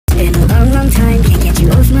long, long time, can't get you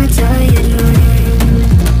off my tired mind.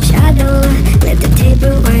 Shadow, let the tape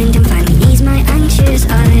rewind and finally ease my anxious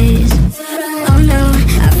eyes. Oh no,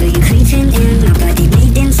 I feel you creeping in, my body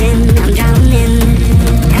bleeding sin, I'm drowning.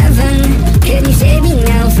 Heaven, can you save me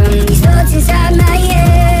now from these thoughts inside my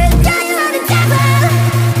head? Yeah, you are the devil,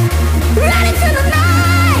 running through my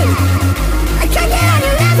mind. I can't get on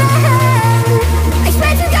your level, I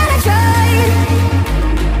swear to God I tried.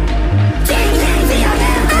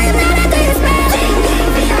 I am not under your spell.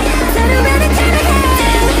 Turn around and turn again.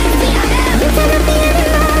 You cannot be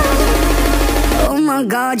anymore. Oh my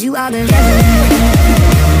God, you are the devil.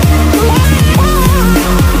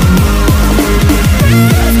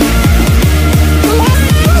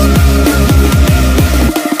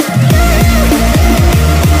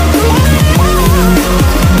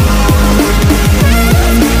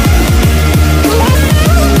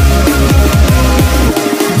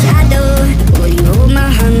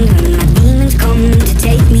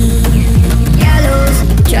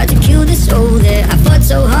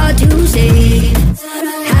 So hard to save.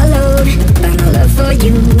 Hallowed by my love for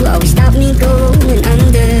you, always stop me going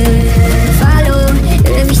under. Follow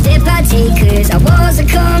every step I take, cause I wasn't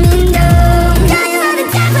coming down. Yeah, you are the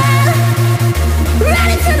devil,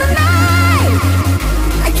 running through my mind.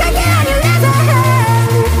 I can't get on your level,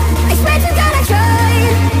 I swear to God I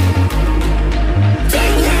tried.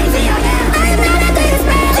 I am not under your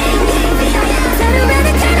spell. Turn around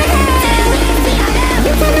and turn again.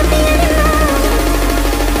 You cannot be anymore.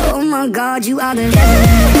 Oh my God, you are the devil.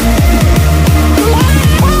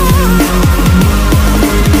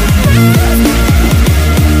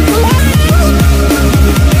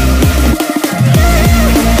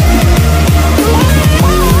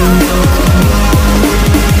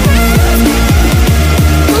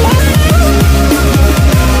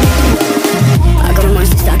 I got a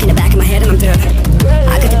monster stuck in the back of my head and I'm dead.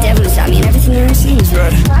 I got the devil inside me and everything there seems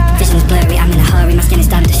red. Vision's blurry, I'm in a hurry, my skin is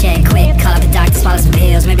starting to shed quick. Call up the doctor, swallow some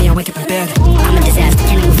pills, maybe I'll wake up in bed. I'm a disaster,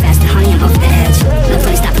 can't move faster, honey, I'm off the edge. Nothing's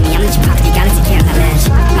really stopping me, I'm not your property, gotta take care of that ledge.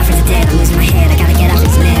 My friends are dead, I'm losing my head, I gotta get off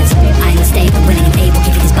these meds. I am unstable, willing and able,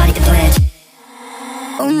 giving this body the pledge.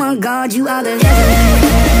 Oh my God, you are the devil.